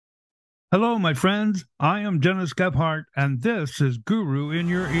Hello, my friends. I am Dennis Gebhardt, and this is Guru in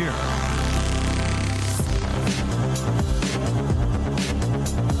Your Ear.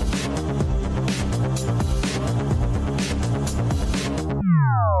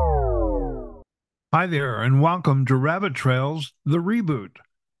 Hi there, and welcome to Rabbit Trails, the Reboot.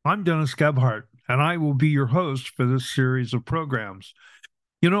 I'm Dennis Gebhardt, and I will be your host for this series of programs.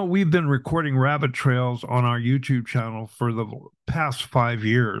 You know, we've been recording rabbit trails on our YouTube channel for the past 5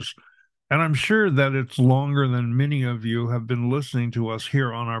 years. And I'm sure that it's longer than many of you have been listening to us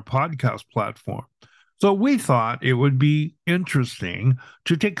here on our podcast platform. So we thought it would be interesting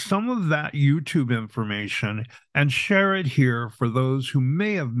to take some of that YouTube information and share it here for those who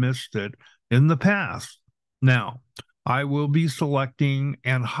may have missed it in the past. Now, I will be selecting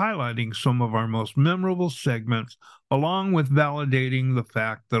and highlighting some of our most memorable segments, along with validating the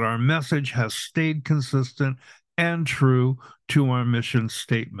fact that our message has stayed consistent and true to our mission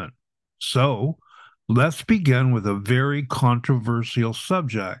statement. So, let's begin with a very controversial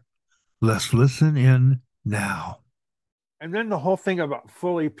subject. Let's listen in now. And then the whole thing about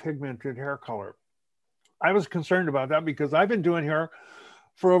fully pigmented hair color. I was concerned about that because I've been doing hair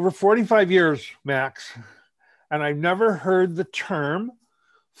for over 45 years, Max, and I've never heard the term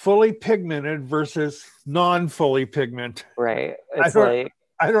fully pigmented versus non-fully pigmented. Right.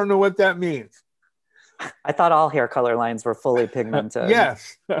 I don't know what that means. I thought all hair color lines were fully pigmented.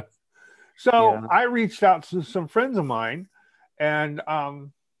 Yes. So yeah. I reached out to some friends of mine, and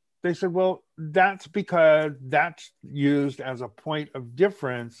they said, well, that's because that's used as a point of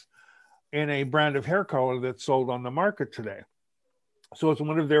difference in a brand of hair color that's sold on the market today. So it's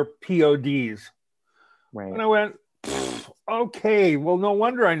one of their PODs. Right. And I went, okay, well, no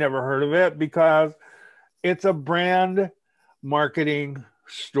wonder I never heard of it, because it's a brand marketing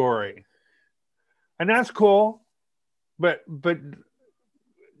story. And that's cool. But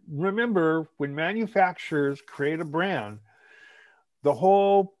remember, when manufacturers create a brand, the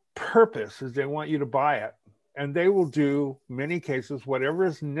whole purpose is they want you to buy it. And they will do, in many cases, whatever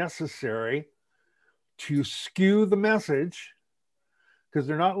is necessary to skew the message, because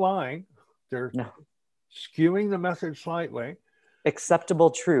they're not lying. They're skewing the message slightly. Acceptable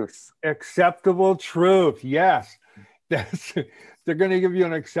truth. Acceptable truth, yes. They're going to give you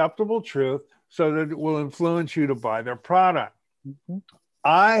an acceptable truth so that it will influence you to buy their product. Mm-hmm.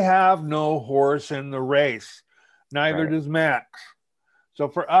 I have no horse in the race. Neither does Max. So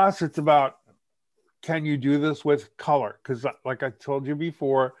for us, it's about, can you do this with color? Because like I told you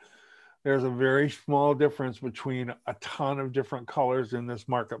before, there's a very small difference between a ton of different colors in this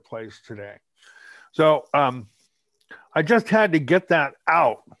marketplace today. So I just had to get that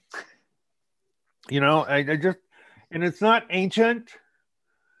out. You know, I just, and it's not ancient.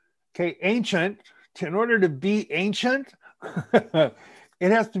 Okay, ancient, in order to be ancient, it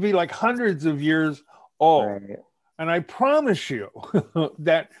has to be like hundreds of years old. Right. And I promise you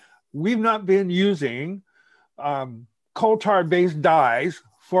that we've not been using coal tar-based dyes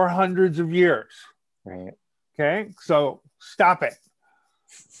for hundreds of years. Right. Okay, so stop it.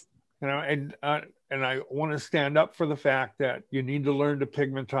 You know, and I want to stand up for the fact that you need to learn to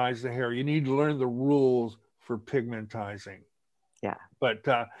pigmentize the hair. You need to learn the rules for pigmentizing. Yeah. But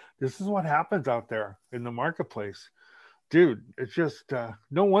this is what happens out there in the marketplace. Dude, it's just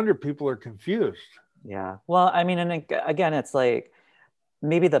no wonder people are confused. Yeah. Well, I mean, and again, it's like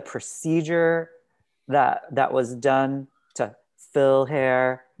maybe the procedure that was done to fill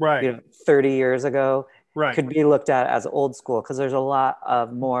hair, right, 30 years ago, right, could be looked at as old school, because there's a lot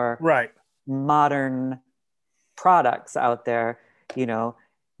of more modern products out there,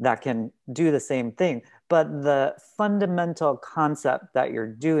 that can do the same thing. But the fundamental concept that you're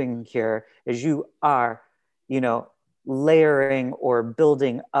doing here is you are, layering or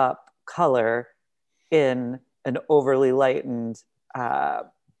building up color in an overly lightened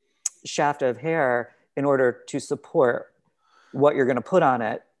shaft of hair in order to support what you're going to put on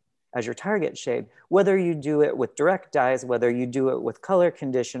it as your target shade. Whether you do it with direct dyes, whether you do it with color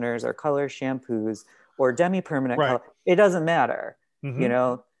conditioners or color shampoos or demi-permanent color, it doesn't matter,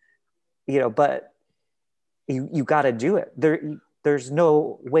 but you got to do it. There's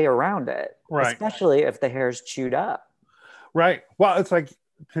no way around it, especially if the hair's chewed up. Right. Well, it's like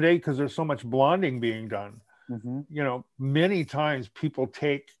today, because there's so much blonding being done, many times people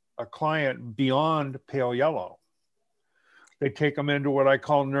take a client beyond pale yellow. They take them into what I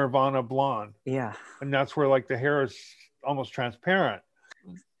call nirvana blonde. Yeah. And that's where like the hair is almost transparent.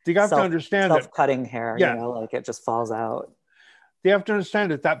 You have to understand that self-cutting hair, like it just falls out. They have to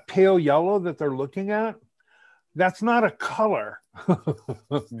understand that pale yellow that they're looking at, that's not a color.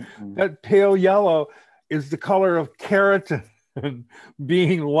 That pale yellow is the color of keratin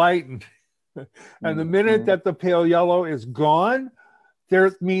being lightened. And the minute that the pale yellow is gone,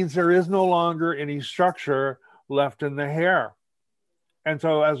 there means there is no longer any structure left in the hair. And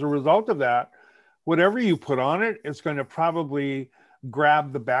so as a result of that, whatever you put on it, it's going to probably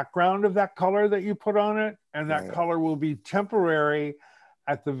grab the background of that color that you put on it, and that color will be temporary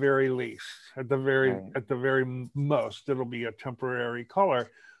at the very least. At the very most, it'll be a temporary color.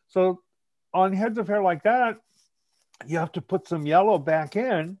 So on heads of hair like that, you have to put some yellow back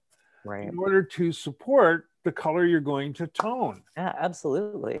in order to support the color you're going to tone. Yeah,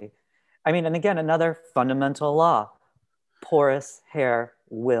 absolutely. I mean, and again, another fundamental law: porous hair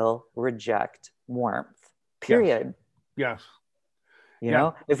will reject warmth, period. Yes. You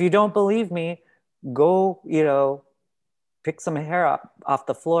know, if you don't believe me, go, you know, pick some hair up off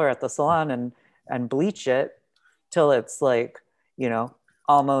the floor at the salon and bleach it till it's like, you know,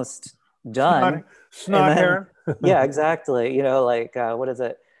 almost done. Snot hair. Yeah, exactly. You know, like, what is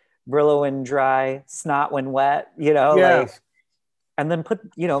it? Brillo when dry, snot when wet, you know, like, and then put,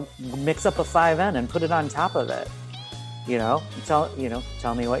 you know, mix up a 5N and put it on top of it. You know, tell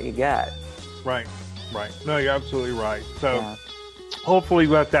me what you get. Right. No, you're absolutely right. So hopefully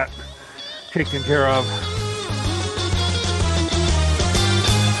we got that taken care of.